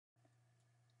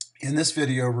In this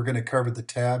video, we're going to cover the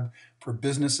tab for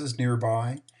businesses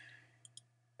nearby.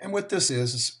 And what this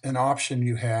is an option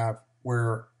you have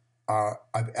where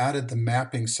I've added the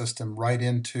mapping system right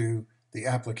into the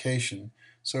application.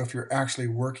 So if you're actually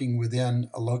working within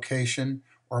a location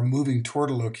or moving toward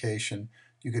a location,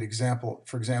 you could,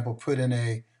 for example, put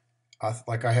in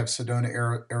like I have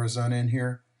Sedona, Arizona in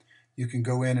here. You can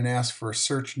go in and ask for a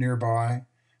search nearby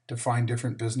to find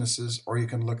different businesses, or you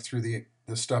can look through the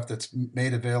stuff that's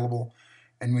made available.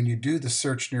 And when you do the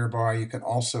search nearby, you can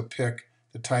also pick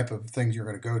the type of things you're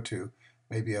going to go to,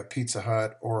 maybe a Pizza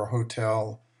Hut or a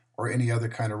hotel or any other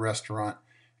kind of restaurant.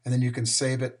 And then you can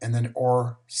save it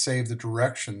or save the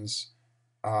directions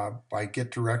by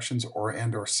get directions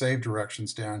or save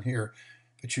directions down here.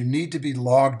 But you need to be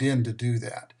logged in to do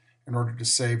that in order to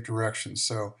save directions.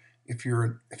 So if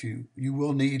you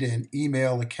will need an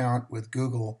email account with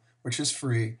Google, which is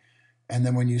free, and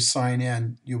then when you sign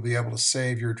in, you'll be able to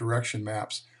save your direction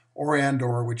maps.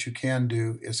 Or what you can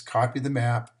do is copy the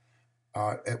map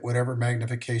at whatever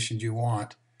magnification you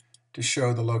want to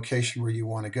show the location where you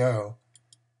want to go.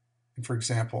 And for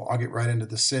example, I'll get right into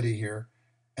the city here,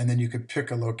 and then you could pick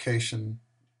a location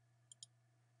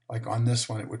like on this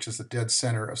one, which is the dead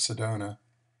center of Sedona,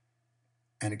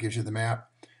 and it gives you the map.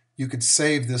 You could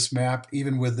save this map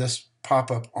even with this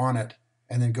pop-up on it,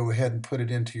 and then go ahead and put it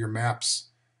into your maps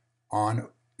on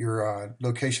your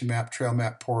location map, trail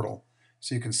map portal.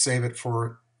 So you can save it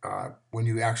for when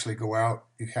you actually go out,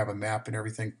 you have a map and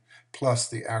everything, plus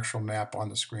the actual map on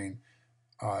the screen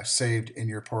saved in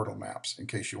your portal maps in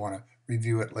case you want to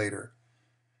review it later.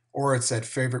 Or it's that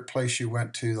favorite place you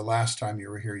went to the last time you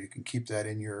were here. You can keep that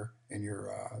in your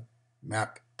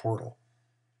map portal.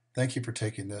 Thank you for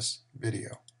taking this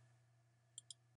video.